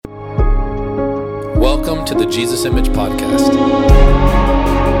Welcome to the Jesus Image Podcast.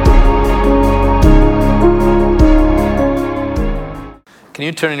 Can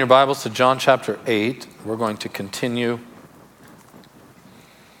you turn in your Bibles to John chapter 8? We're going to continue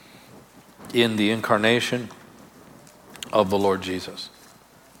in the Incarnation of the Lord Jesus.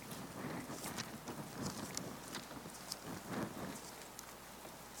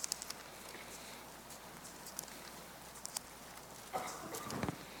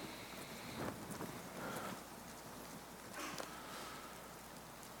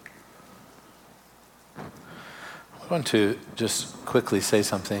 I want to just quickly say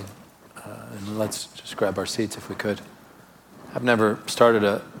something, and let's just grab our seats if we could. I've never started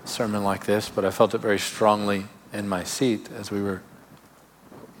a sermon like this, but I felt it very strongly in my seat as we were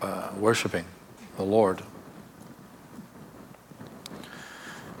worshiping the Lord.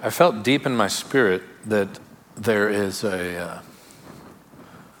 I felt deep in my spirit that there is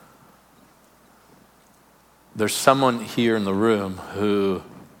there's someone here in the room who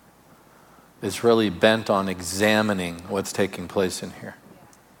is really bent on examining what's taking place in here.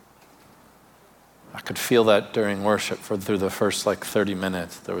 I could feel that during worship through the first 30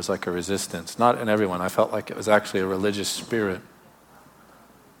 minutes. There was a resistance. Not in everyone. I felt like it was actually a religious spirit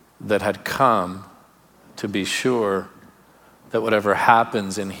that had come to be sure that whatever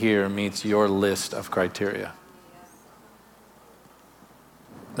happens in here meets your list of criteria.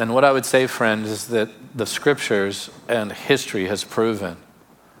 And what I would say, friends, is that the scriptures and history has proven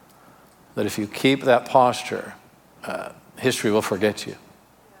that if you keep that posture, history will forget you.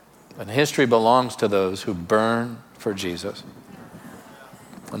 And history belongs to those who burn for Jesus.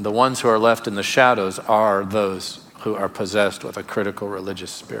 And the ones who are left in the shadows are those who are possessed with a critical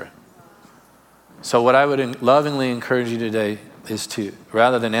religious spirit. So what I would lovingly encourage you today is to,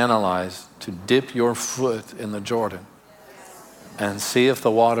 rather than analyze, to dip your foot in the Jordan and see if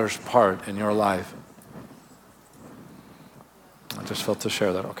the waters part in your life. I just felt to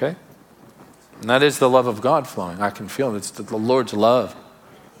share that, okay? And that is the love of God flowing. I can feel it. It's the Lord's love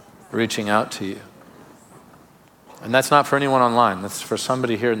reaching out to you. And that's not for anyone online. That's for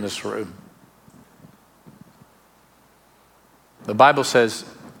somebody here in this room. The Bible says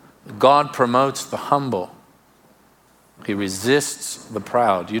God promotes the humble. He resists the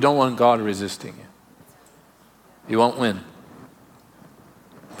proud. You don't want God resisting you. You won't win.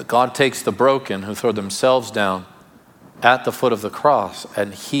 But God takes the broken who throw themselves down at the foot of the cross,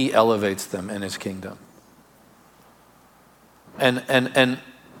 and he elevates them in his kingdom. And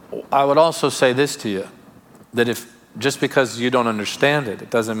I would also say this to you, that if just because you don't understand it,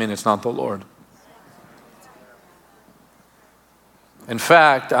 it doesn't mean it's not the Lord. In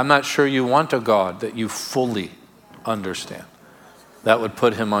fact, I'm not sure you want a God that you fully understand. That would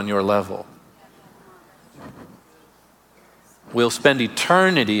put him on your level. We'll spend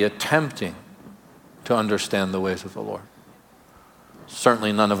eternity attempting to understand the ways of the Lord.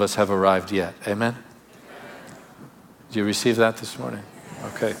 Certainly none of us have arrived yet. Amen? Did you receive that this morning?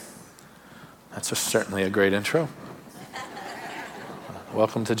 Okay. That's certainly a great intro.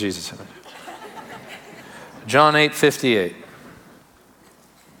 Welcome to Jesus Image. John 8:58.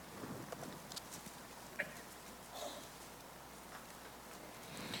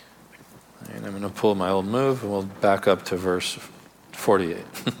 And I'm going to pull my old move and we'll back up to verse 48.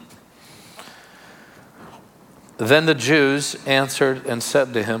 Then the Jews answered and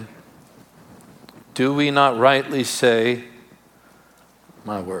said to him, "Do we not rightly say,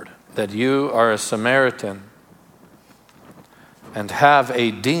 my word, that you are a Samaritan and have a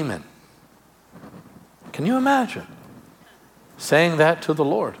demon?" Can you imagine saying that to the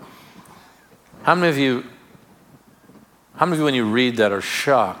Lord? How many of you when you read that are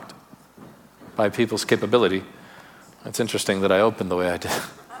shocked by people's capability? It's interesting that I opened the way I did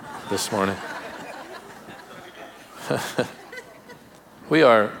this morning. We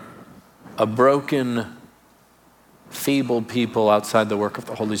are a broken, feeble people outside the work of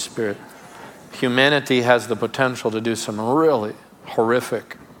the Holy Spirit. Humanity has the potential to do some really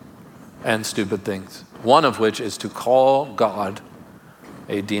horrific and stupid things, one of which is to call God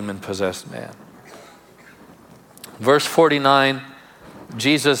a demon-possessed man. Verse 49,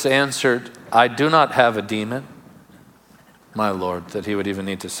 Jesus answered, "I do not have a demon." My Lord, that he would even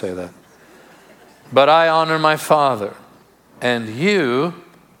need to say that. "But I honor my Father, and you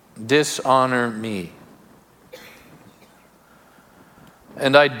dishonor me.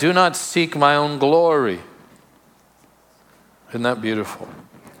 And I do not seek my own glory." Isn't that beautiful?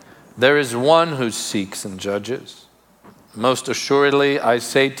 "There is one who seeks and judges. Most assuredly, I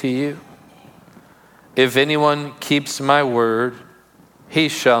say to you, if anyone keeps my word, he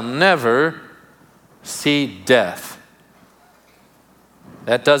shall never see death."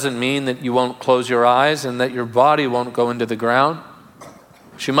 That doesn't mean that you won't close your eyes and that your body won't go into the ground.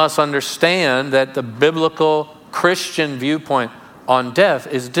 She must understand that the biblical Christian viewpoint on death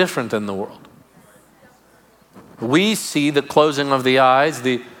is different than the world. We see the closing of the eyes,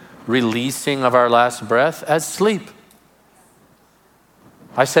 the releasing of our last breath as sleep.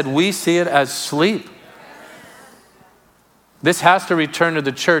 I said we see it as sleep. This has to return to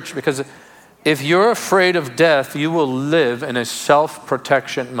the church, because if you're afraid of death, you will live in a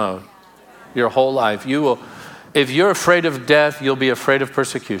self-protection mode your whole life. If you're afraid of death, you'll be afraid of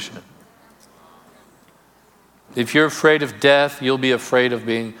persecution. If you're afraid of death, you'll be afraid of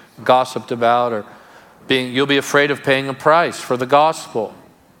being gossiped about, or you'll be afraid of paying a price for the gospel.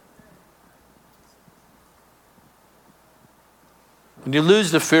 When you lose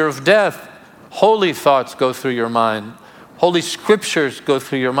the fear of death, holy thoughts go through your mind. Holy scriptures go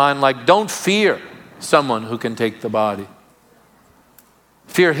through your mind, like, don't fear someone who can take the body.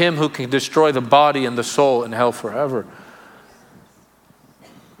 Fear him who can destroy the body and the soul in hell forever.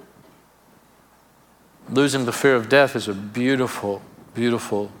 Losing the fear of death is a beautiful,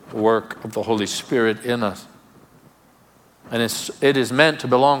 beautiful work of the Holy Spirit in us. And it is meant to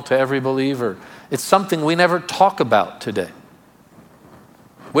belong to every believer. It's something we never talk about today.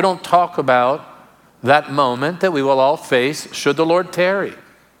 We don't talk about that moment that we will all face should the Lord tarry.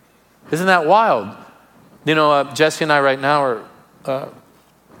 Isn't that wild? You know, Jesse and I right now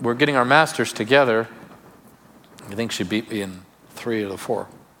we're getting our masters together. I think she beat me in 3 of the 4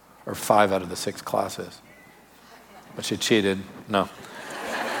 or 5 out of the 6 classes. But she cheated. No.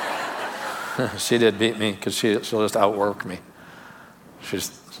 She did beat me, because she'll just outwork me.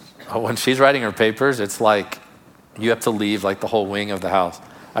 When she's writing her papers, it's like you have to leave like the whole wing of the house.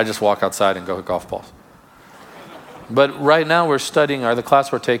 I just walk outside and go hit golf balls. But right now we're studying, the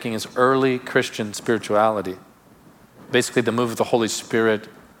class we're taking is early Christian spirituality. Basically the move of the Holy Spirit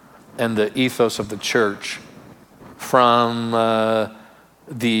and the ethos of the church from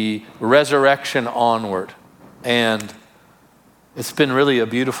the resurrection onward. And it's been really a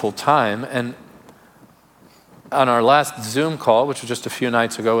beautiful time. And on our last Zoom call, which was just a few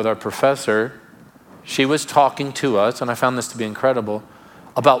nights ago with our professor, she was talking to us, and I found this to be incredible,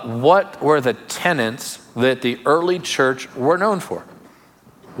 about what were the tenets that the early church were known for.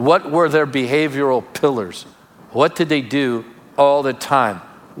 What were their behavioral pillars? What did they do all the time?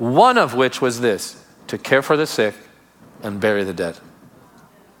 One of which was this: to care for the sick and bury the dead.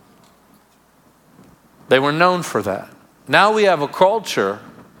 They were known for that. Now we have a culture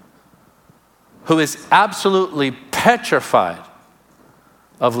who is absolutely petrified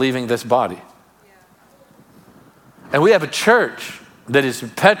of leaving this body. And we have a church that is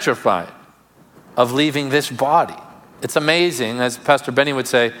petrified of leaving this body. It's amazing, as Pastor Benny would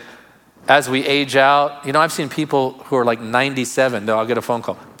say, as we age out. You know, I've seen people who are like 97, I'll get a phone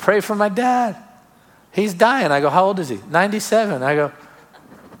call, pray for my dad. He's dying. I go, how old is he? 97. I go,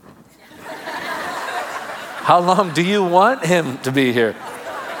 how long do you want him to be here?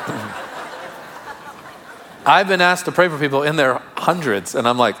 I've been asked to pray for people in their hundreds, and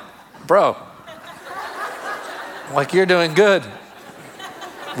I'm like, bro, like, you're doing good.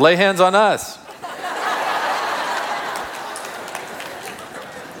 Lay hands on us.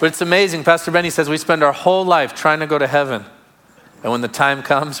 But it's amazing. Pastor Benny says we spend our whole life trying to go to heaven, and when the time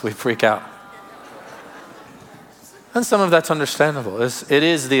comes, we freak out. And some of that's understandable. It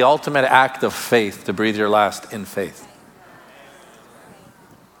is the ultimate act of faith to breathe your last in faith,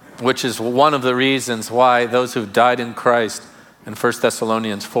 which is one of the reasons why those who've died in Christ in 1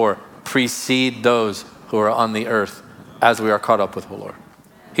 Thessalonians 4 precede those who are on the earth as we are caught up with the Lord.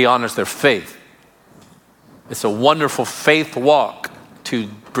 He honors their faith. It's a wonderful faith walk to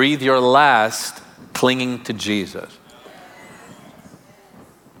breathe your last clinging to Jesus.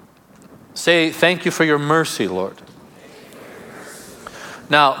 Say, thank you for your mercy, Lord.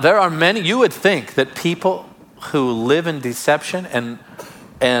 Now, there are many, you would think that people who live in deception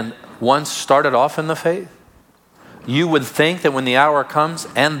and once started off in the faith, you would think that when the hour comes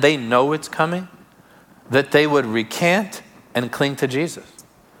and they know it's coming, that they would recant and cling to Jesus.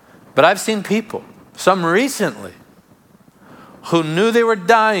 But I've seen people, some recently, who knew they were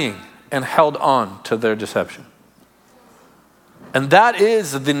dying and held on to their deception. And that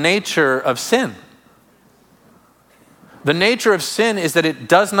is the nature of sin. The nature of sin is that it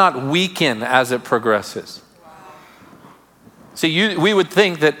does not weaken as it progresses. See, we would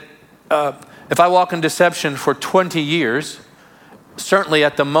think that if I walk in deception for 20 years, certainly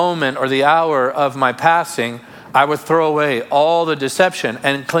at the moment or the hour of my passing, I would throw away all the deception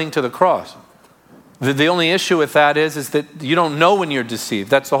and cling to the cross. The only issue with that is that you don't know when you're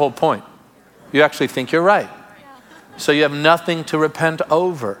deceived. That's the whole point. You actually think you're right. So you have nothing to repent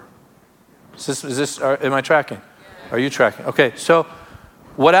over. Am I tracking? Are you tracking? Okay, so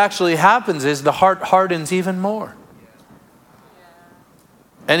what actually happens is the heart hardens even more.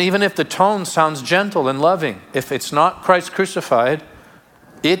 And even if the tone sounds gentle and loving, if it's not Christ crucified,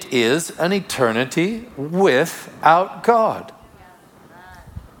 it is an eternity without God.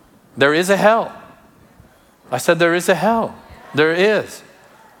 There is a hell. I said there is a hell. There is.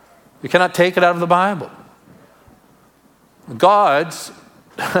 You cannot take it out of the Bible. God's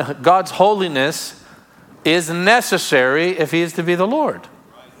holiness is necessary if he is to be the Lord.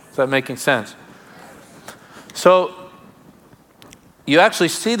 Is that making sense? So you actually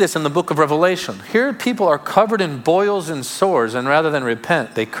see this in the book of Revelation. Here people are covered in boils and sores, and rather than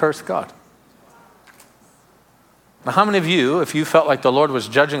repent, they curse God. Now, how many of you, if you felt like the Lord was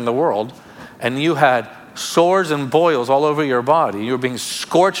judging the world and you had sores and boils all over your body, you were being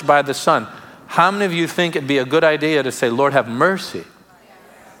scorched by the sun, how many of you think it'd be a good idea to say, Lord, have mercy?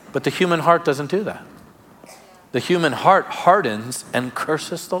 But the human heart doesn't do that. The human heart hardens and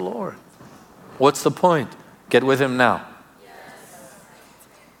curses the Lord. What's the point? Get with him now.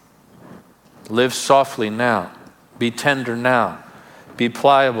 Live softly now. Be tender now. Be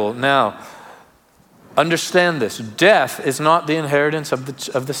pliable now. Understand this. Death is not the inheritance of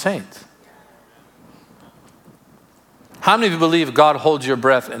the saints. How many of you believe God holds your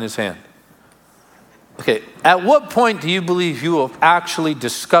breath in his hand? Okay, at what point do you believe you will actually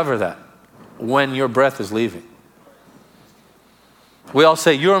discover that? When your breath is leaving. We all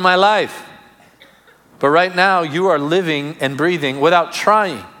say, you are my life. But right now, you are living and breathing without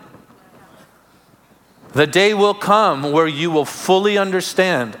trying. The day will come where you will fully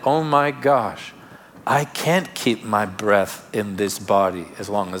understand, oh my gosh, I can't keep my breath in this body as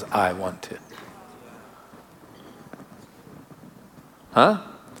long as I want to. Huh?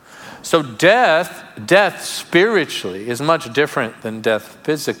 So death spiritually is much different than death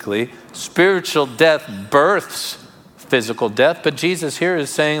physically. Spiritual death births physical death, but Jesus here is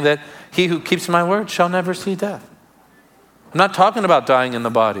saying that he who keeps my word shall never see death. I'm not talking about dying in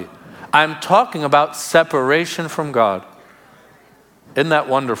the body. I'm talking about separation from God. Isn't that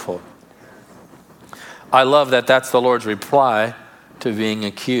wonderful? I love that that's the Lord's reply to being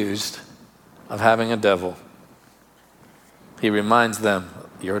accused of having a devil. He reminds them,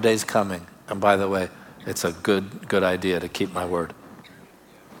 your day's coming. And by the way, it's a good idea to keep my word.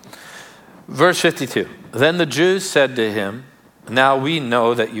 Verse 52. Then the Jews said to him, now we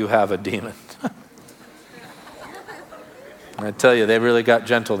know that you have a demon. I tell you, they really got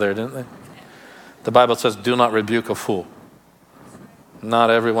gentle there, didn't they? The Bible says, do not rebuke a fool. Not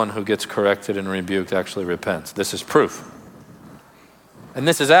everyone who gets corrected and rebuked actually repents. This is proof. And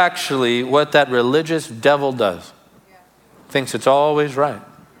this is actually what that religious devil does. Thinks it's always right.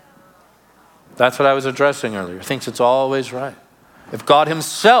 That's what I was addressing earlier. Thinks it's always right. If God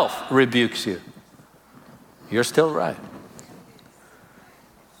himself rebukes you, you're still right.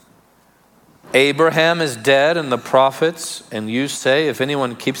 Abraham is dead and the prophets, and you say, if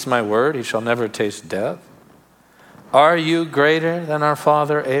anyone keeps my word, he shall never taste death. Are you greater than our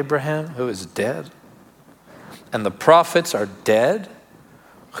father Abraham, who is dead? And the prophets are dead?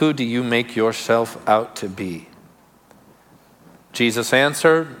 Who do you make yourself out to be? Jesus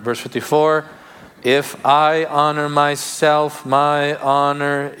answered, verse 54, if I honor myself, my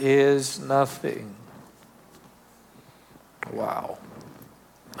honor is nothing. Wow.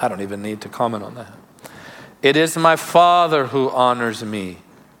 I don't even need to comment on that. It is my Father who honors me,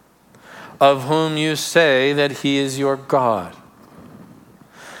 of whom you say that he is your God.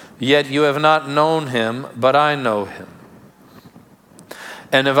 Yet you have not known him, but I know him.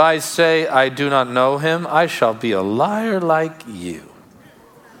 And if I say I do not know him, I shall be a liar like you.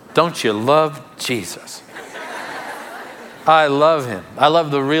 Don't you love Jesus? I love him. I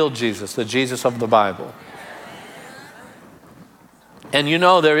love the real Jesus, the Jesus of the Bible. And you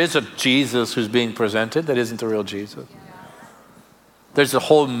know there is a Jesus who's being presented that isn't the real Jesus. There's a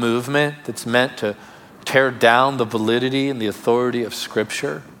whole movement that's meant to tear down the validity and the authority of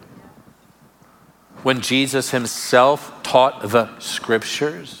Scripture. When Jesus himself taught the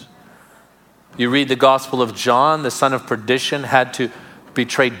Scriptures. You read the Gospel of John, the son of perdition had to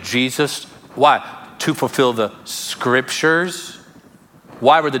betray Jesus. Why? To fulfill the Scriptures.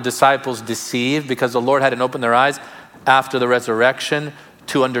 Why were the disciples deceived? Because the Lord hadn't opened their eyes after the resurrection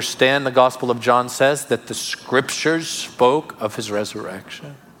to understand. The Gospel of John says that the Scriptures spoke of his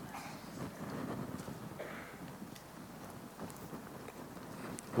resurrection.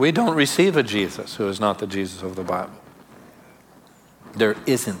 We don't receive a Jesus who is not the Jesus of the Bible. There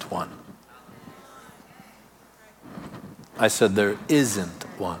isn't one. I said there isn't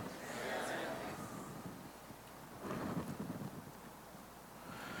one.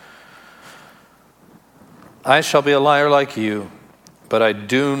 I shall be a liar like you, but I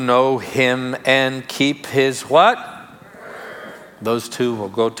do know him and keep his what? Those two will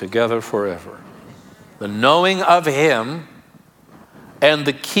go together forever. The knowing of him and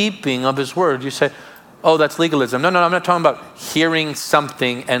the keeping of his word. You say, oh, that's legalism. No, I'm not talking about hearing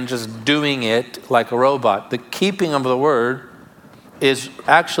something and just doing it like a robot. The keeping of the word is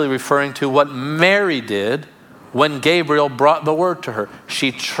actually referring to what Mary did when Gabriel brought the word to her.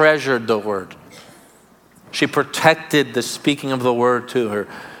 She treasured the word. She protected the speaking of the word to her.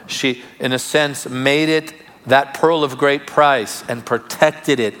 She, in a sense, made it that pearl of great price and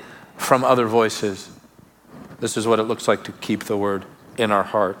protected it from other voices. This is what it looks like to keep the word in our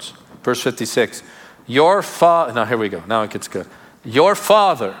hearts. Verse 56, your father, now here we go, now it gets good. Your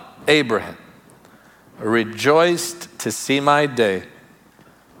father, Abraham, rejoiced to see my day,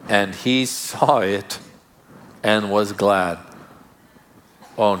 and he saw it and was glad.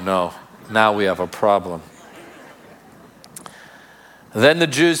 Oh no, now we have a problem. Then the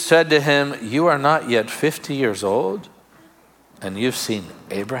Jews said to him, you are not yet 50 years old, and you've seen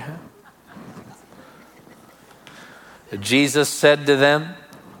Abraham? Jesus said to them,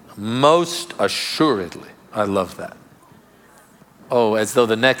 most assuredly. I love that. Oh, as though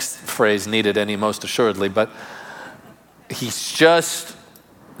the next phrase needed any most assuredly, but he's just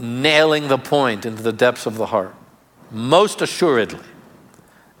nailing the point into the depths of the heart. Most assuredly,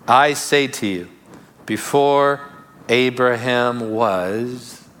 I say to you, before Abraham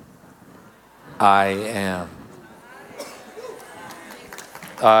was, I am.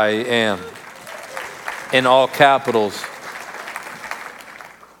 I am. In all capitals.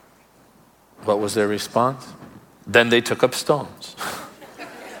 What was their response? Then they took up stones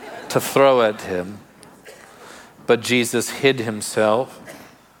to throw at him. But Jesus hid himself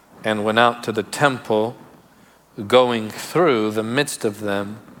and went out to the temple, going through the midst of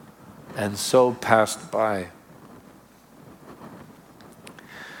them, and so passed by.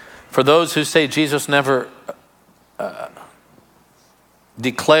 For those who say Jesus never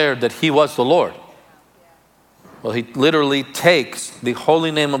declared that he was the Lord, well, he literally takes the holy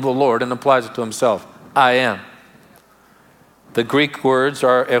name of the Lord and applies it to himself. I am. The Greek words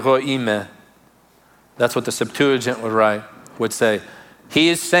are eroime. That's what the Septuagint would say. He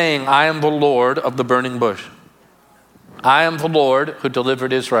is saying, I am the Lord of the burning bush. I am the Lord who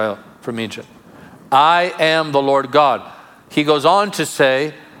delivered Israel from Egypt. I am the Lord God. He goes on to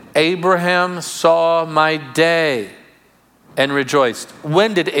say, Abraham saw my day and rejoiced.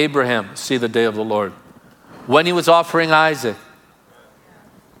 When did Abraham see the day of the Lord? When he was offering Isaac.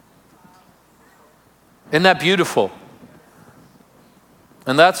 Isn't that beautiful?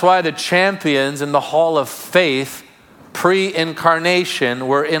 And that's why the champions in the hall of faith pre-incarnation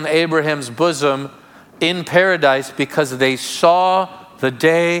were in Abraham's bosom in paradise, because they saw the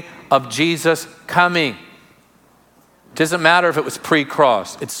day of Jesus coming. It doesn't matter if it was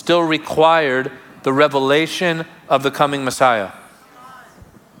pre-cross. It still required the revelation of the coming Messiah.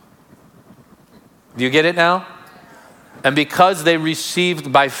 Do you get it now? And because they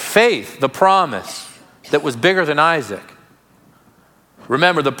received by faith the promise that was bigger than Isaac.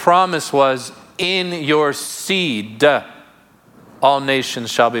 Remember, the promise was, in your seed, all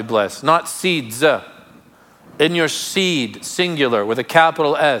nations shall be blessed. Not seeds. In your seed, singular, with a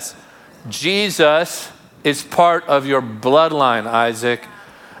capital S. Jesus is part of your bloodline, Isaac.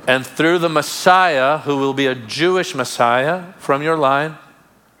 And through the Messiah, who will be a Jewish Messiah from your line,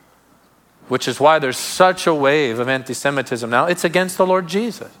 which is why there's such a wave of anti-Semitism now, it's against the Lord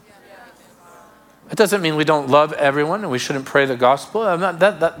Jesus. It doesn't mean we don't love everyone and we shouldn't pray the gospel.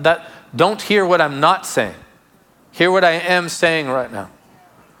 Don't hear what I'm not saying. Hear what I am saying right now.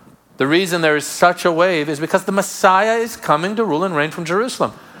 The reason there is such a wave is because the Messiah is coming to rule and reign from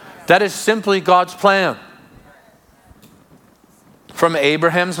Jerusalem. That is simply God's plan. From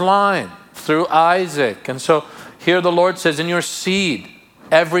Abraham's line, through Isaac. And so here the Lord says, in your seed,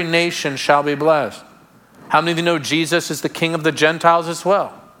 every nation shall be blessed. How many of you know Jesus is the King of the Gentiles as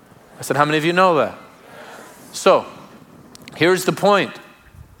well? I said, how many of you know that? So, here's the point.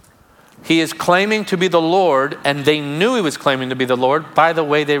 He is claiming to be the Lord, and they knew he was claiming to be the Lord by the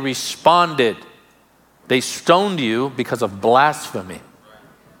way they responded. They stoned you because of blasphemy.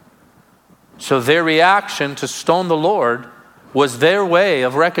 So their reaction to stone the Lord was their way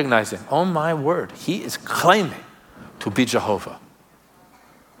of recognizing, oh my word, he is claiming to be Jehovah.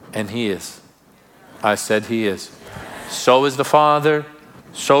 And he is. I said he is. So is the Father.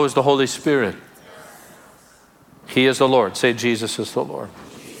 So is the Holy Spirit. He is the Lord. Say, Jesus is the Lord.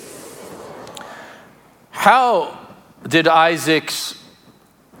 How did Abraham's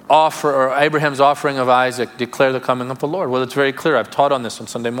offering of Isaac declare the coming of the Lord? Well, it's very clear. I've taught on this on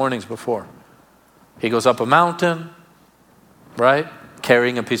Sunday mornings before. He goes up a mountain, right?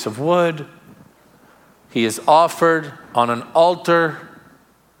 Carrying a piece of wood. He is offered on an altar.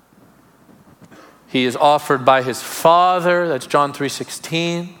 He is offered by his Father. That's John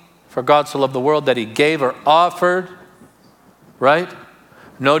 3:16. For God so loved the world that he gave or offered, right?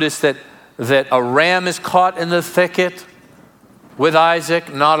 Notice that a ram is caught in the thicket with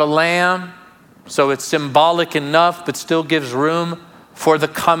Isaac, not a lamb. So it's symbolic enough, but still gives room for the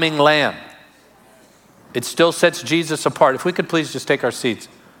coming lamb. It still sets Jesus apart. If we could please just take our seats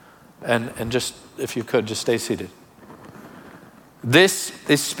and just, if you could, just stay seated. This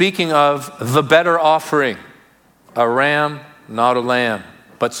is speaking of the better offering, a ram, not a lamb,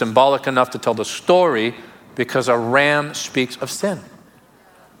 but symbolic enough to tell the story because a ram speaks of sin.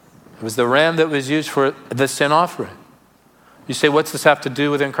 It was the ram that was used for the sin offering. You say, what's this have to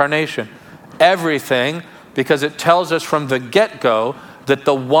do with incarnation? Everything, because it tells us from the get-go that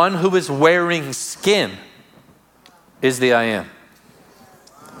the one who is wearing skin is the I am.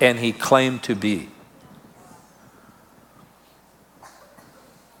 And he claimed to be.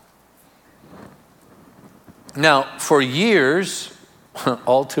 Now, for years,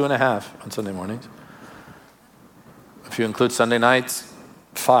 all 2.5 on Sunday mornings, if you include Sunday nights,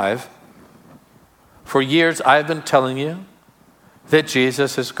 5, for years I've been telling you that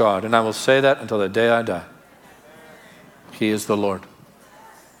Jesus is God. And I will say that until the day I die. He is the Lord.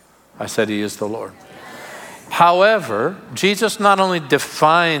 I said he is the Lord. However, Jesus not only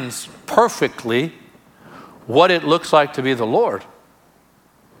defines perfectly what it looks like to be the Lord,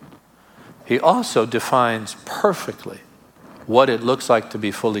 he also defines perfectly what it looks like to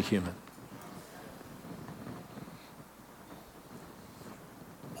be fully human.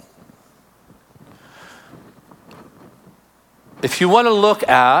 If you want to look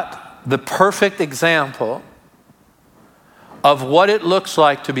at the perfect example of what it looks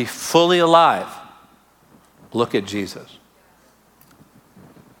like to be fully alive, look at Jesus.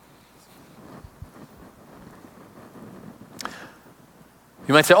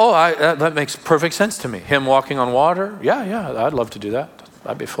 You might say, that makes perfect sense to me. Him walking on water? Yeah, I'd love to do that.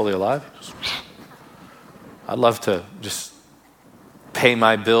 I'd be fully alive. I'd love to just pay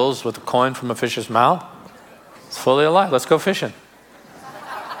my bills with a coin from a fish's mouth. It's fully alive. Let's go fishing.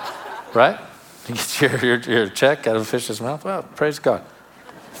 Right? You get your check out of a fish's mouth. Well, praise God.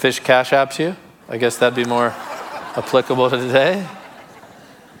 Fish cash apps you. I guess that'd be more applicable to today.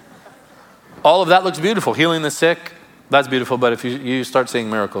 All of that looks beautiful. Healing the sick, that's beautiful. But if you start seeing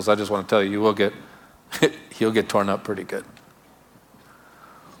miracles, I just want to tell you, you'll get torn up pretty good.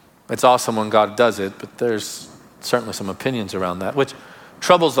 It's awesome when God does it, but there's certainly some opinions around that, which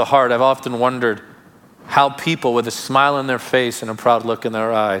troubles the heart. I've often wondered how people with a smile on their face and a proud look in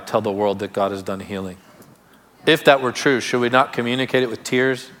their eye tell the world that God has done healing. If that were true, should we not communicate it with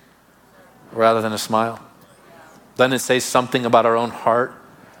tears rather than a smile? Doesn't it say something about our own heart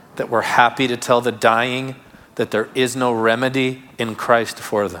that we're happy to tell the dying that there is no remedy in Christ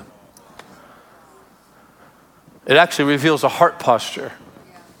for them? It actually reveals a heart posture.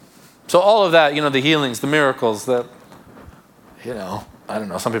 So all of that, the healings, the miracles, that, I don't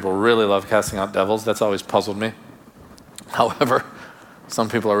know, some people really love casting out devils. That's always puzzled me. However, some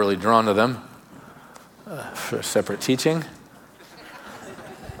people are really drawn to them for a separate teaching.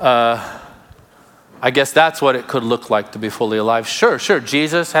 I guess that's what it could look like to be fully alive. Sure.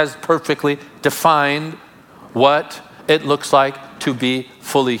 Jesus has perfectly defined what it looks like to be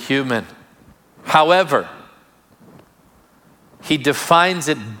fully human. However, he defines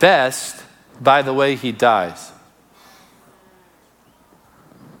it best by the way he dies.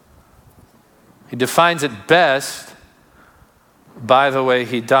 He defines it best by the way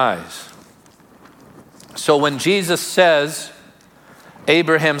he dies. So when Jesus says,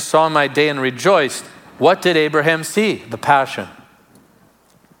 Abraham saw my day and rejoiced, what did Abraham see? The passion.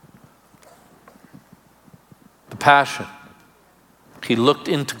 The passion. He looked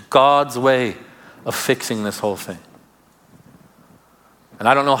into God's way of fixing this whole thing. And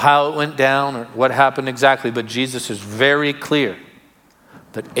I don't know how it went down or what happened exactly, but Jesus is very clear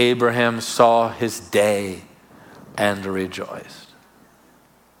that Abraham saw his day and rejoiced.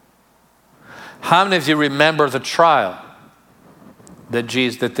 How many of you remember the trial that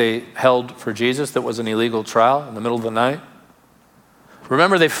they held for Jesus that was an illegal trial in the middle of the night?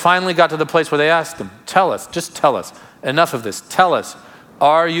 Remember, they finally got to the place where they asked him, just tell us, enough of this, tell us,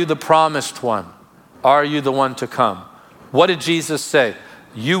 are you the promised one? Are you the one to come? What did Jesus say?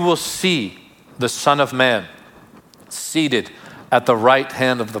 You will see the Son of Man seated at the right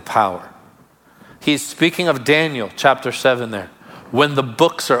hand of the power. He's speaking of Daniel chapter 7 there, when the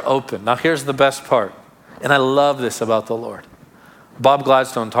books are open. Now here's the best part, and I love this about the Lord. Bob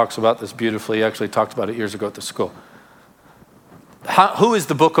Gladstone talks about this beautifully. He actually talked about it years ago at the school. Who is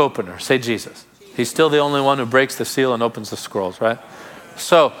the book opener? Say Jesus. He's still the only one who breaks the seal and opens the scrolls, right?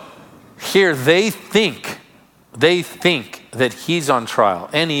 So here they think that he's on trial,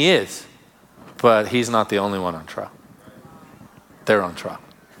 and he is, but he's not the only one on trial. They're on trial.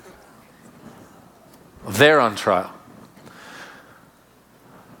 They're on trial.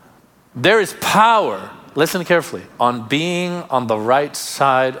 There is power, listen carefully, on being on the right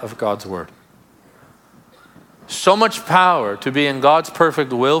side of God's word. So much power to be in God's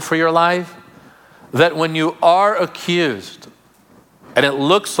perfect will for your life that when you are accused and it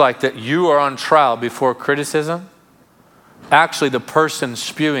looks like that you are on trial before criticism, actually the person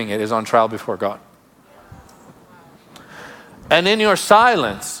spewing it is on trial before God. And in your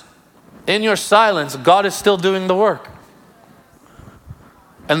silence, God is still doing the work.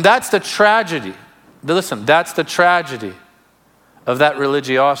 And that's the tragedy. Listen, that's the tragedy of that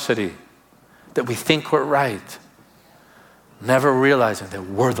religiosity, that we think we're right, never realizing that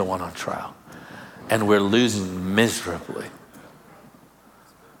we're the one on trial and we're losing miserably.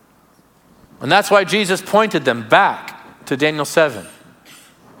 And that's why Jesus pointed them back to Daniel 7.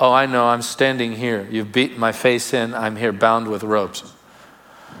 Oh, I know, I'm standing here. You've beaten my face in. I'm here bound with ropes.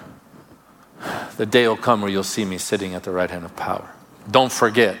 The day will come where you'll see me sitting at the right hand of power. Don't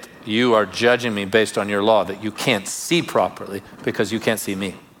forget, you are judging me based on your law that you can't see properly because you can't see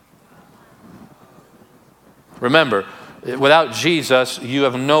me. Remember, without Jesus, you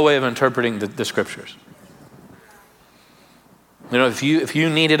have no way of interpreting the scriptures. You know, if you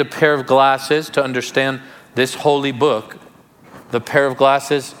needed a pair of glasses to understand this holy book, the pair of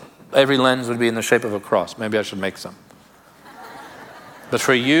glasses, every lens would be in the shape of a cross. Maybe I should make some. But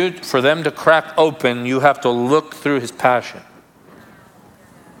for them to crack open, you have to look through his passion.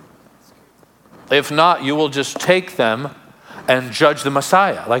 If not, you will just take them and judge the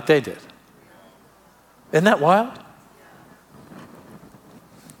Messiah like they did. Isn't that wild?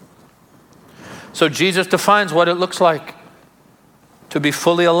 So Jesus defines what it looks like to be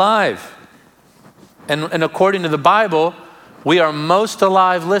fully alive. And according to the Bible, we are most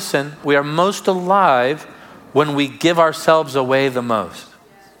alive, listen, we are most alive when we give ourselves away the most.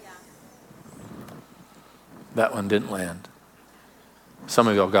 That one didn't land. Some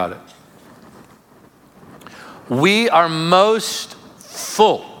of y'all got it. We are most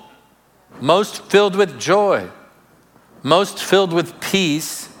full, most filled with joy, most filled with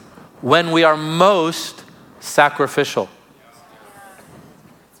peace when we are most sacrificial.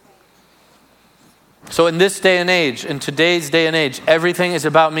 So in this day and age, in today's day and age, everything is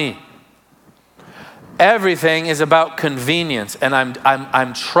about me. Everything is about convenience, and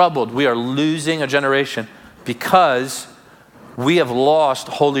I'm troubled. We are losing a generation because we have lost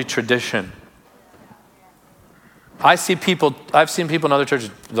holy tradition. I've seen people in other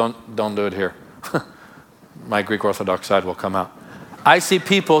churches, don't do it here. My Greek Orthodox side will come out. I see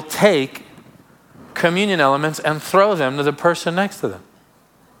people take communion elements and throw them to the person next to them.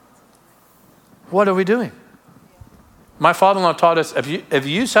 What are we doing? My father-in-law taught us, if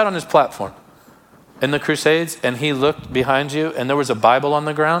you sat on his platform in the Crusades and he looked behind you and there was a Bible on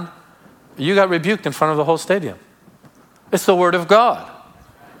the ground, you got rebuked in front of the whole stadium. It's the Word of God.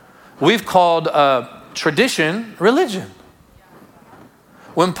 We've called tradition religion.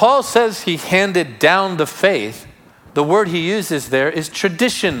 When Paul says he handed down the faith, the word he uses there is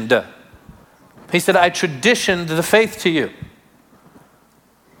traditioned. He said, I traditioned the faith to you.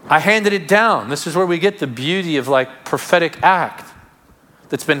 I handed it down. This is where we get the beauty of like prophetic act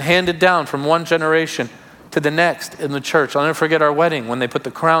that's been handed down from one generation to the next in the church. I'll never forget our wedding when they put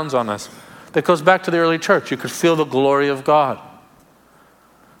the crowns on us. That goes back to the early church. You could feel the glory of God.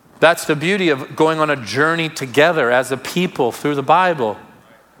 That's the beauty of going on a journey together as a people through the Bible.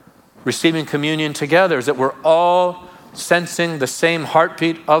 Receiving communion together is that we're all sensing the same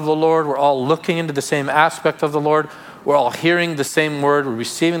heartbeat of the Lord. We're all looking into the same aspect of the Lord. We're all hearing the same word. We're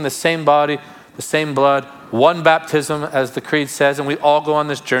receiving the same body, the same blood, one baptism, as the creed says, and we all go on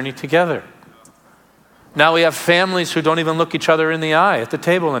this journey together. Now we have families who don't even look each other in the eye at the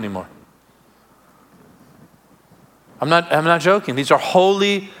table anymore. I'm not joking. These are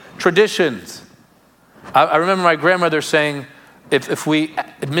holy traditions. I remember my grandmother saying, if we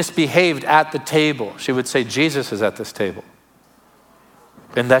misbehaved at the table, she would say, Jesus is at this table.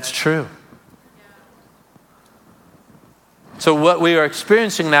 And that's true. So what we are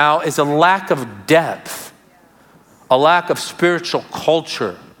experiencing now is a lack of depth, a lack of spiritual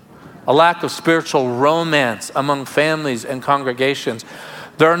culture, a lack of spiritual romance among families and congregations.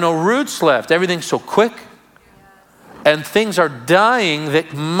 There are no roots left. Everything's so quick. And things are dying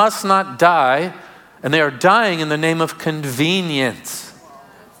that must not die. And they are dying in the name of convenience.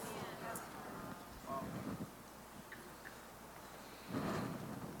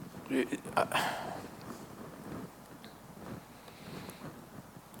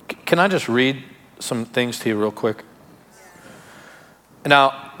 Can I just read some things to you real quick?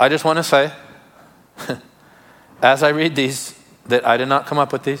 Now, I just want to say, as I read these, that I did not come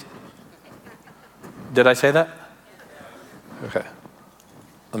up with these. Did I say that? Okay.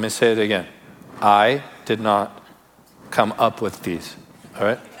 Let me say it again. I did not come up with these. All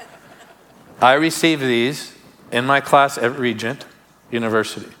right? I received these in my class at Regent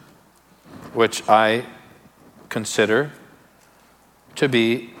University, which I consider to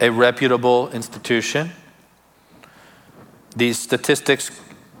be a reputable institution. These statistics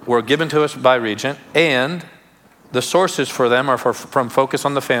were given to us by Regent, and the sources for them are from Focus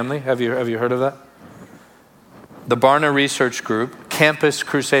on the Family. Have you heard of that? The Barna Research Group, Campus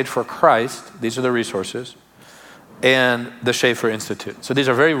Crusade for Christ, these are the resources, and the Schaeffer Institute. So these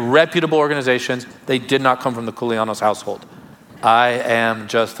are very reputable organizations. They did not come from the Culianos household. I am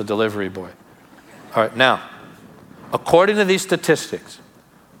just a delivery boy. All right, now, according to these statistics,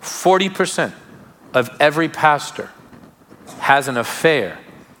 40% of every pastor has an affair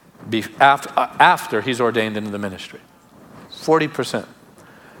after he's ordained into the ministry. 40%.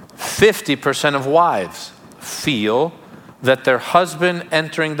 50% of wives feel that their husband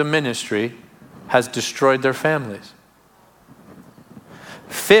entering the ministry has destroyed their families.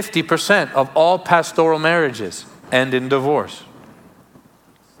 50% of all pastoral marriages end in divorce.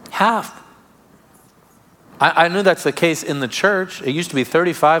 Half. I knew that's the case in the church. It used to be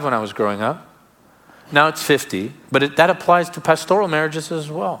 35 when I was growing up. Now it's 50, but that applies to pastoral marriages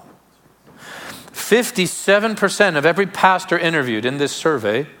as well. 57% of every pastor interviewed in this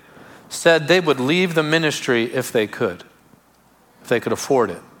survey said they would leave the ministry if they could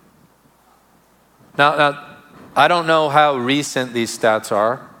afford it. Now, I don't know how recent these stats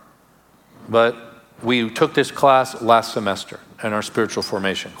are, but we took this class last semester in our spiritual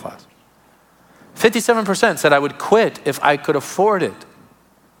formation class. 57% said I would quit if I could afford it.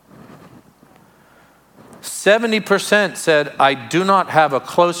 70% said I do not have a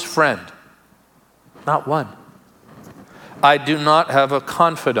close friend. Not one. I do not have a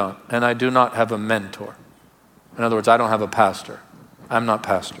confidant, and I do not have a mentor. In other words, I don't have a pastor. I'm not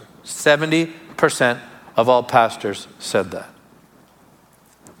pastor. 70% of all pastors said that.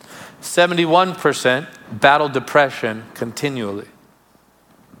 71% battle depression continually.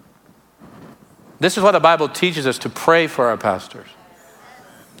 This is why the Bible teaches us to pray for our pastors,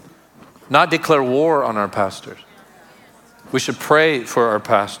 not declare war on our pastors. We should pray for our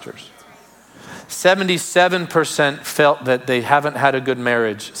pastors. 77% felt that they haven't had a good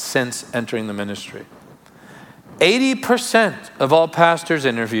marriage since entering the ministry. 80% of all pastors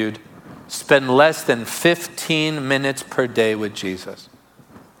interviewed spend less than 15 minutes per day with Jesus.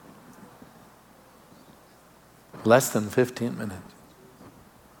 Less than 15 minutes.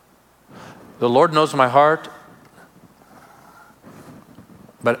 The Lord knows my heart,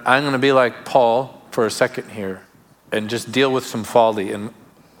 but I'm going to be like Paul for a second here and just deal with some folly. And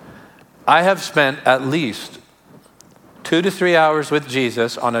I have spent at least 2 to 3 hours with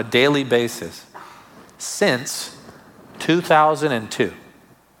Jesus on a daily basis since 2002.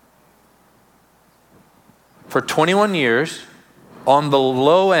 For 21 years, on the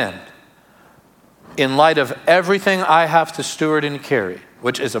low end, in light of everything I have to steward and carry,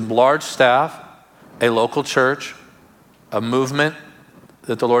 which is a large staff, a local church, a movement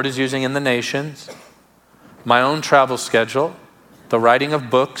that the Lord is using in the nations, my own travel schedule, the writing of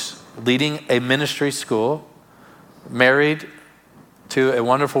books, leading a ministry school, married to a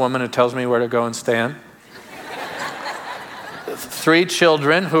wonderful woman who tells me where to go and stand, 3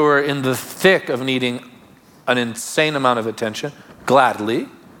 children who are in the thick of needing an insane amount of attention, gladly.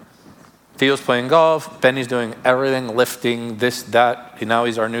 Theo's playing golf, Benny's doing everything, lifting, this, that. Now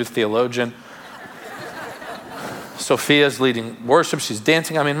he's our new theologian. Sophia's leading worship, she's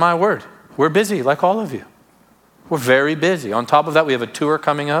dancing. I mean, my word, we're busy like all of you. We're very busy. On top of that, we have a tour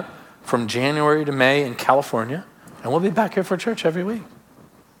coming up from January to May in California, and we'll be back here for church every week.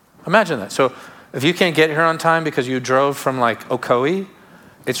 Imagine that. So if you can't get here on time because you drove from like Ocoee,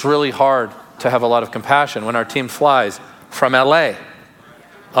 it's really hard to have a lot of compassion when our team flies from LA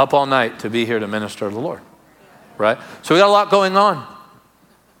up all night to be here to minister to the Lord, right? So we got a lot going on.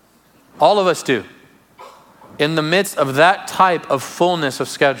 All of us do. In the midst of that type of fullness of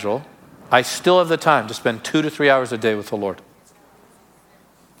schedule, I still have the time to spend 2 to 3 hours a day with the Lord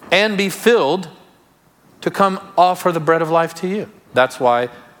and be filled to come offer the bread of life to you. That's why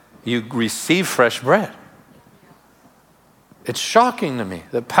you receive fresh bread. It's shocking to me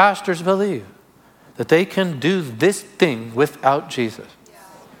that pastors believe that they can do this thing without Jesus.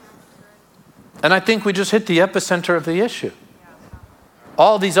 And I think we just hit the epicenter of the issue.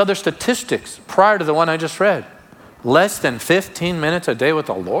 All these other statistics prior to the one I just read, less than 15 minutes a day with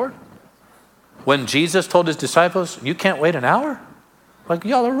the Lord. When Jesus told his disciples, you can't wait an hour? Like,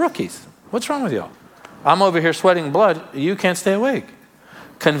 y'all are rookies. What's wrong with y'all? I'm over here sweating blood. You can't stay awake.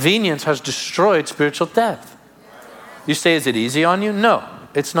 Convenience has destroyed spiritual depth. You say, is it easy on you? No,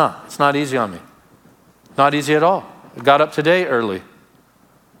 it's not. It's not easy on me. Not easy at all. I got up today early.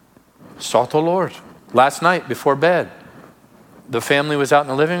 Sought the Lord. Last night before bed, the family was out in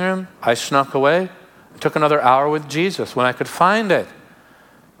the living room. I snuck away. It took another hour with Jesus when I could find it.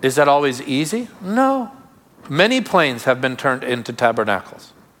 Is that always easy? No. Many planes have been turned into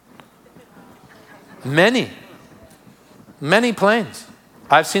tabernacles. Many planes.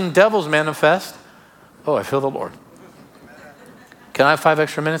 I've seen devils manifest. Oh, I feel the Lord. Can I have 5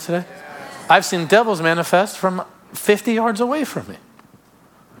 extra minutes today? I've seen devils manifest from 50 yards away from me.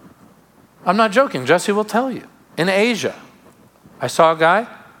 I'm not joking. Jesse will tell you. In Asia, I saw a guy.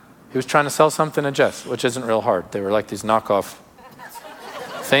 He was trying to sell something to Jess, which isn't real hard. They were like these knockoff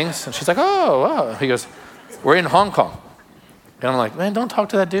things. And she's like, oh, wow. He goes, we're in Hong Kong. And I'm like, man, don't talk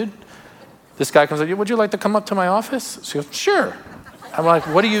to that dude. This guy comes up, would you like to come up to my office? She goes, sure. I'm like,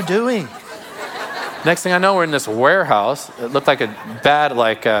 what are you doing? Next thing I know, we're in this warehouse. It looked like a bad,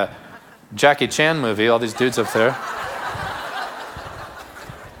 Jackie Chan movie, all these dudes up there.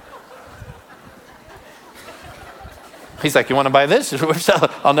 He's like, you want to buy this?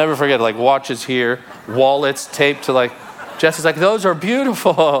 I'll never forget, watches here, wallets taped to Jess is like, those are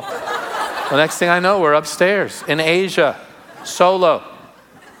beautiful. The next thing I know, we're upstairs in Asia, solo.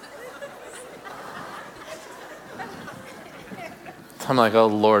 I'm like, oh,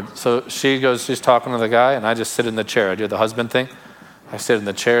 Lord. So she's talking to the guy, and I just sit in the chair. I do the husband thing. I sit in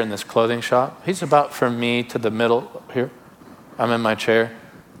the chair in this clothing shop. He's about from me to the middle here. I'm in my chair.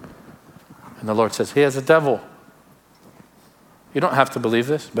 And the Lord says, he has a devil. You don't have to believe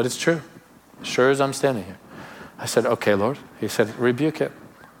this, but it's true. Sure as I'm standing here. I said, okay, Lord. He said, rebuke it.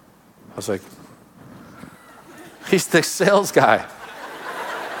 I was like, he's the sales guy.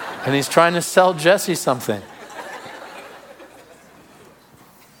 And he's trying to sell Jesse something.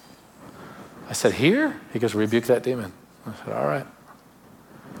 I said, here? He goes, rebuke that demon. I said, all right.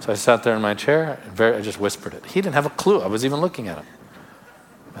 So I sat there in my chair. I just whispered it. He didn't have a clue. I was even looking at him.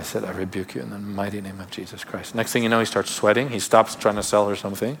 I said, I rebuke you in the mighty name of Jesus Christ. Next thing you know, he starts sweating. He stops trying to sell her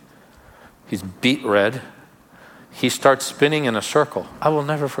something. He's beet red. He starts spinning in a circle. I will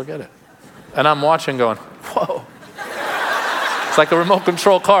never forget it. And I'm watching going, whoa. It's like a remote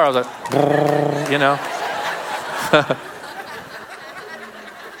control car. I was like, you know.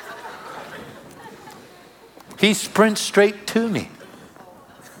 He sprints straight to me.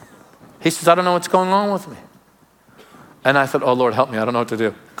 He says, I don't know what's going on with me. And I thought, oh, Lord, help me. I don't know what to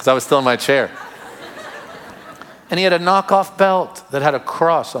do. Because I was still in my chair. And he had a knockoff belt that had a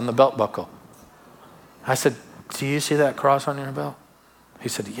cross on the belt buckle. I said, do you see that cross on your belt? He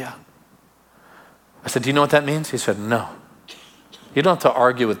said, yeah. I said, do you know what that means? He said, no. You don't have to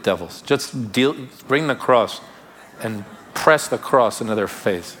argue with devils. Just bring the cross and press the cross into their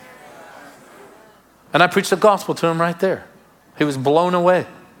face. And I preached the gospel to him right there. He was blown away.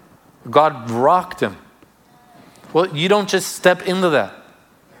 God rocked him. Well, you don't just step into that.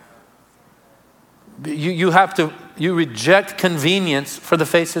 You reject convenience for the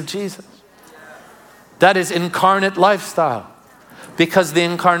face of Jesus. That is incarnate lifestyle. Because the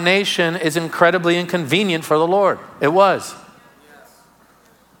incarnation is incredibly inconvenient for the Lord. It was.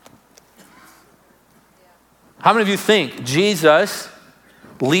 How many of you think Jesus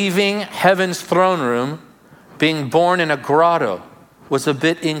leaving heaven's throne room, being born in a grotto, was a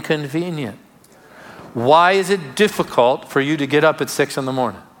bit inconvenient? Why is it difficult for you to get up at 6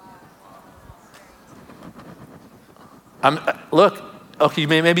 a.m? Look, okay,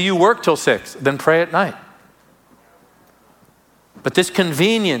 maybe you work till 6, then pray at night. But this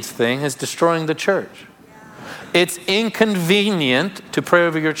convenience thing is destroying the church. It's inconvenient to pray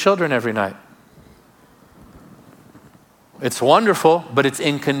over your children every night. It's wonderful, but it's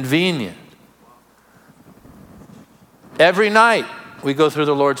inconvenient. Every night we go through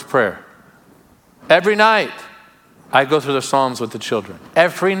the Lord's Prayer. Every night I go through the Psalms with the children.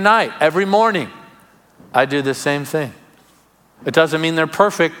 Every night, every morning, I do the same thing. It doesn't mean they're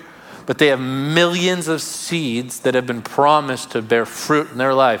perfect, but they have millions of seeds that have been promised to bear fruit in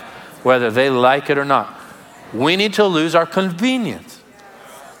their life, whether they like it or not. We need to lose our convenience.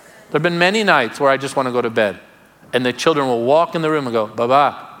 There have been many nights where I just want to go to bed, and the children will walk in the room and go,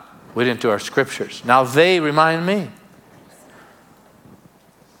 Baba, we didn't do our scriptures. Now they remind me.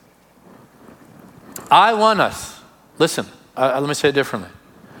 I want us, listen, let me say it differently.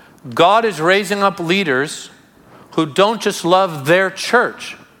 God is raising up leaders who don't just love their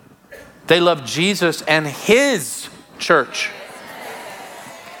church. They love Jesus and his church.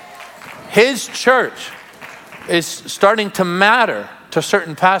 His church is starting to matter to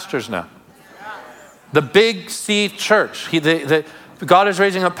certain pastors now. The Big C church. God is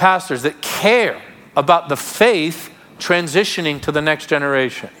raising up pastors that care about the faith transitioning to the next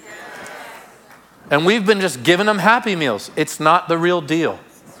generation. And we've been just giving them Happy Meals. It's not the real deal.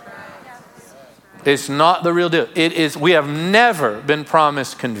 It's not the real deal. It is. We have never been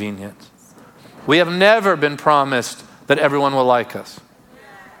promised convenience. We have never been promised that everyone will like us.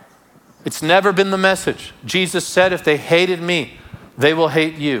 It's never been the message. Jesus said, if they hated me, they will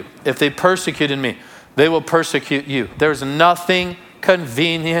hate you. If they persecuted me, they will persecute you. There's nothing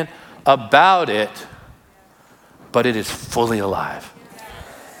convenient about it, but it is fully alive.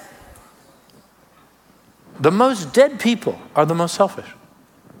 The most dead people are the most selfish.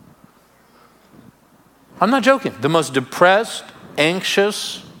 I'm not joking. The most depressed,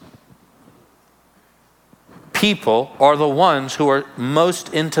 anxious people are the ones who are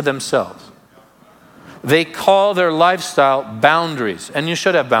most into themselves. They call their lifestyle boundaries, and you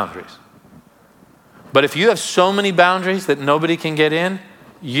should have boundaries. But if you have so many boundaries that nobody can get in,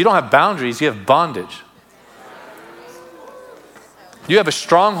 you don't have boundaries, you have bondage. You have a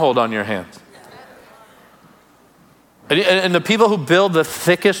stronghold on your hands. And the people who build the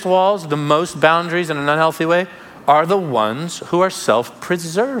thickest walls, the most boundaries in an unhealthy way, are the ones who are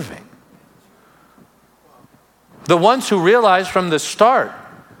self-preserving. The ones who realize from the start,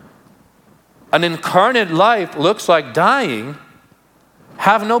 an incarnate life looks like dying,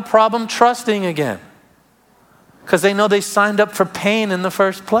 have no problem trusting again. Because they know they signed up for pain in the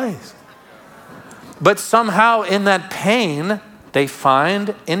first place. But somehow in that pain, they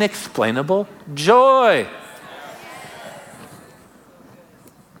find inexplainable joy.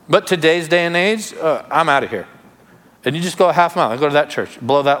 But today's day and age, I'm out of here. And you just go a half mile. I go to that church,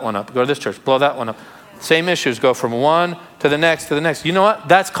 blow that one up. Go to this church, blow that one up. Same issues go from one to the next to the next. You know what?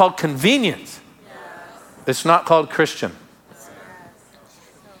 That's called convenience. It's not called Christian.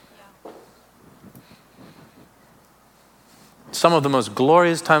 Some of the most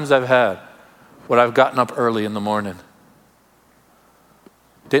glorious times I've had when I've gotten up early in the morning.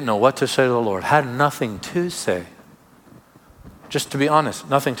 Didn't know what to say to the Lord. Had nothing to say. Just to be honest,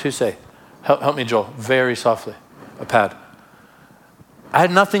 nothing to say. Help me, Joel, very softly. A pad. I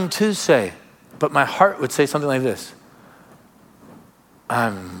had nothing to say, but my heart would say something like this.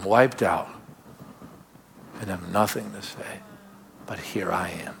 I'm wiped out and have nothing to say, but here I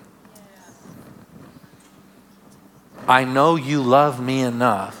am. I know you love me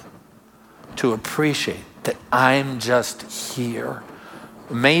enough to appreciate that I'm just here.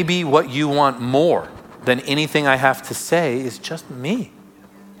 Maybe what you want more than anything I have to say is just me.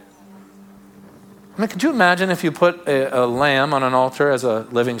 I mean, could you imagine if you put a lamb on an altar as a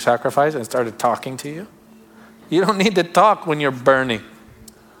living sacrifice and it started talking to you? You don't need to talk when you're burning.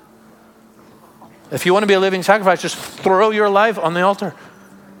 If you want to be a living sacrifice, just throw your life on the altar.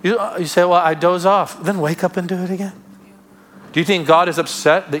 You say, well, I doze off. Then wake up and do it again. Do you think God is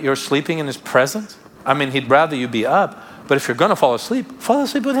upset that you're sleeping in his presence? I mean, he'd rather you be up. But if you're going to fall asleep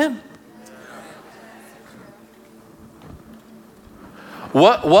with him.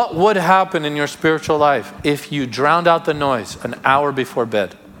 What would happen in your spiritual life if you drowned out the noise an hour before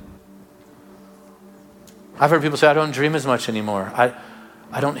bed? I've heard people say, I don't dream as much anymore.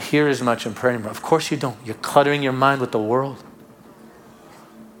 I don't hear as much in prayer anymore. Of course you don't. You're cluttering your mind with the world.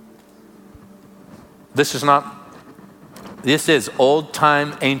 This is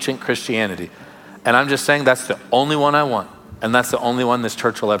old-time ancient Christianity. And I'm just saying that's the only one I want. And that's the only one this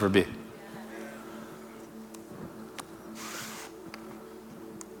church will ever be.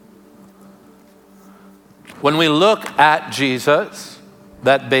 When we look at Jesus,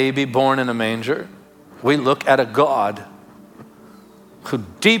 that baby born in a manger, we look at a God who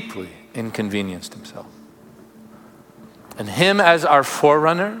deeply inconvenienced himself. And him as our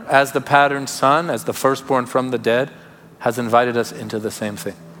forerunner, as the patterned son, as the firstborn from the dead, has invited us into the same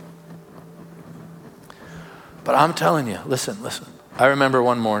thing. But I'm telling you, listen. I remember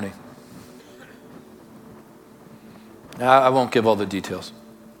one morning. I won't give all the details.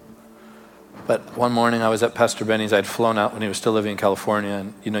 But one morning I was at Pastor Benny's. I'd flown out when he was still living in California.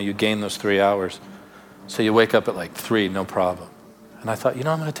 And you gain those 3 hours. So you wake up at like 3, no problem. And I thought, I'm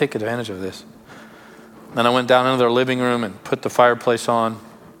going to take advantage of this. Then I went down into their living room and put the fireplace on.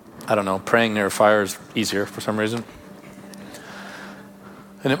 I don't know, praying near a fire is easier for some reason.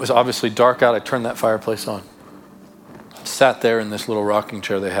 And it was obviously dark out. I turned that fireplace on. Sat there in this little rocking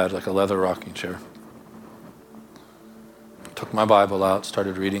chair they had, like a leather rocking chair. Took my Bible out,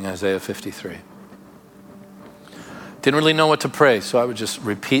 started reading Isaiah 53. Didn't really know what to pray, so I would just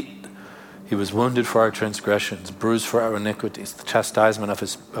repeat, he was wounded for our transgressions, bruised for our iniquities. The chastisement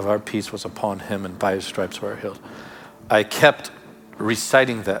of our peace was upon him, and by his stripes we are healed. I kept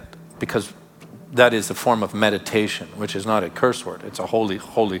reciting that because that is a form of meditation, which is not a curse word. It's a holy,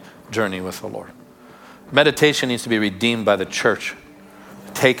 holy journey with the Lord. Meditation needs to be redeemed by the church,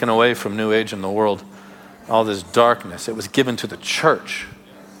 taken away from New Age and the world, all this darkness. It was given to the church.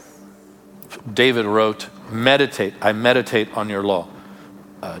 David wrote, meditate, I meditate on your law.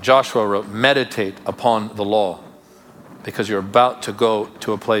 Joshua wrote, meditate upon the law, because you're about to go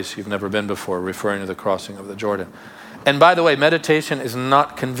to a place you've never been before, referring to the crossing of the Jordan. And by the way, meditation is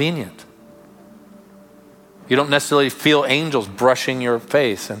not convenient. You don't necessarily feel angels brushing your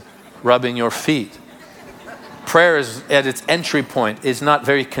face and rubbing your feet. Prayer is, at its entry point, is not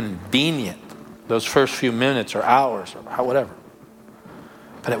very convenient. Those first few minutes or hours or whatever.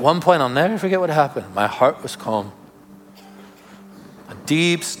 But at one point, I'll never forget what happened. My heart was calm. A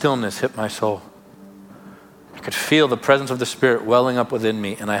deep stillness hit my soul. I could feel the presence of the Spirit welling up within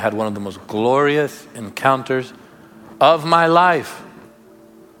me, and I had one of the most glorious encounters of my life.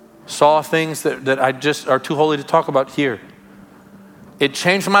 Saw things that I just are too holy to talk about here. It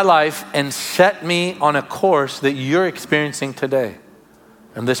changed my life and set me on a course that you're experiencing today.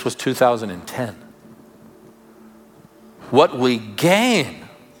 And this was 2010. What we gain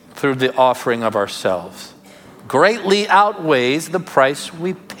through the offering of ourselves greatly outweighs the price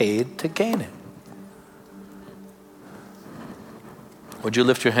we paid to gain it. Would you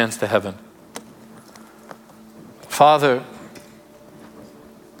lift your hands to heaven? Father,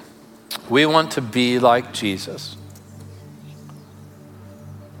 we want to be like Jesus.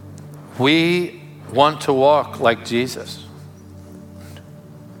 We want to walk like Jesus.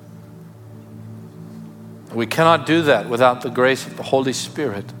 We cannot do that without the grace of the Holy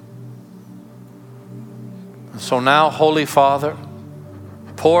Spirit. So now, Holy Father,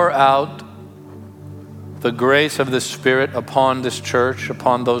 pour out the grace of the Spirit upon this church,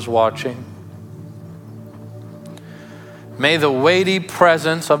 upon those watching. May the weighty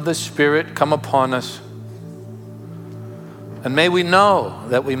presence of the Spirit come upon us. And may we know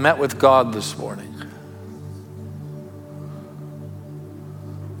that we met with God this morning.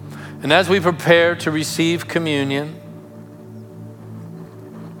 And as we prepare to receive communion,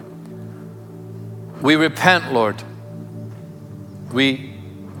 we repent, Lord. We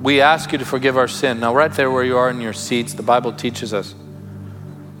ask you to forgive our sin. Now, right there where you are in your seats, the Bible teaches us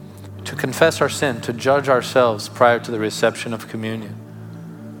to confess our sin, to judge ourselves prior to the reception of communion.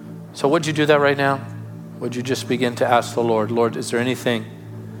 So would you do that right now? Would you just begin to ask the Lord, Lord, is there anything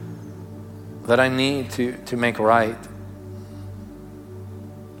that I need to make right?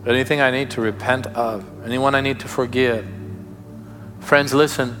 Anything I need to repent of? Anyone I need to forgive? Friends,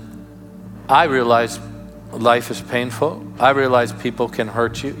 listen. I realize life is painful. I realize people can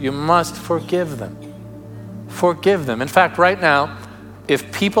hurt you. You must forgive them. Forgive them. In fact, right now,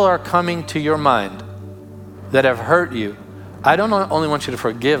 if people are coming to your mind that have hurt you, I don't only want you to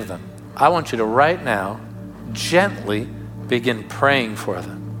forgive them. I want you to right now gently begin praying for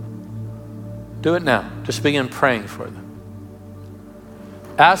them. Do it now. Just begin praying for them.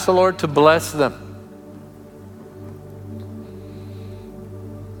 Ask the Lord to bless them.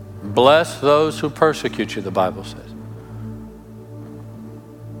 Bless those who persecute you, the Bible says.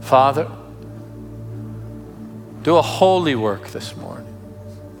 Father, do a holy work this morning,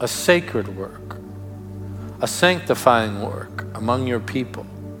 a sacred work, a sanctifying work among your people.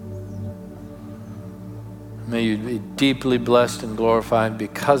 May you be deeply blessed and glorified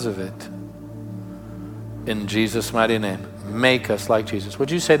because of it. In Jesus' mighty name, make us like Jesus.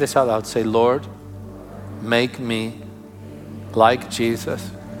 Would you say this out loud? Say, Lord, make me like Jesus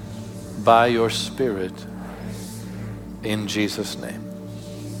by your Spirit, in Jesus' name.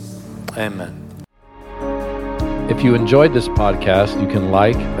 Amen. If you enjoyed this podcast, you can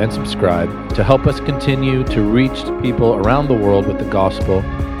like and subscribe to help us continue to reach people around the world with the gospel.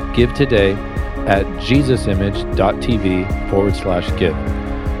 Give today at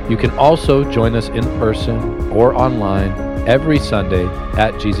jesusimage.tv/give. You can also join us in person or online every Sunday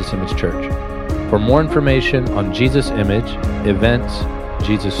at Jesus Image Church. For more information on Jesus Image, events,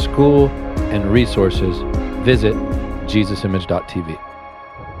 Jesus School, and resources, visit jesusimage.tv.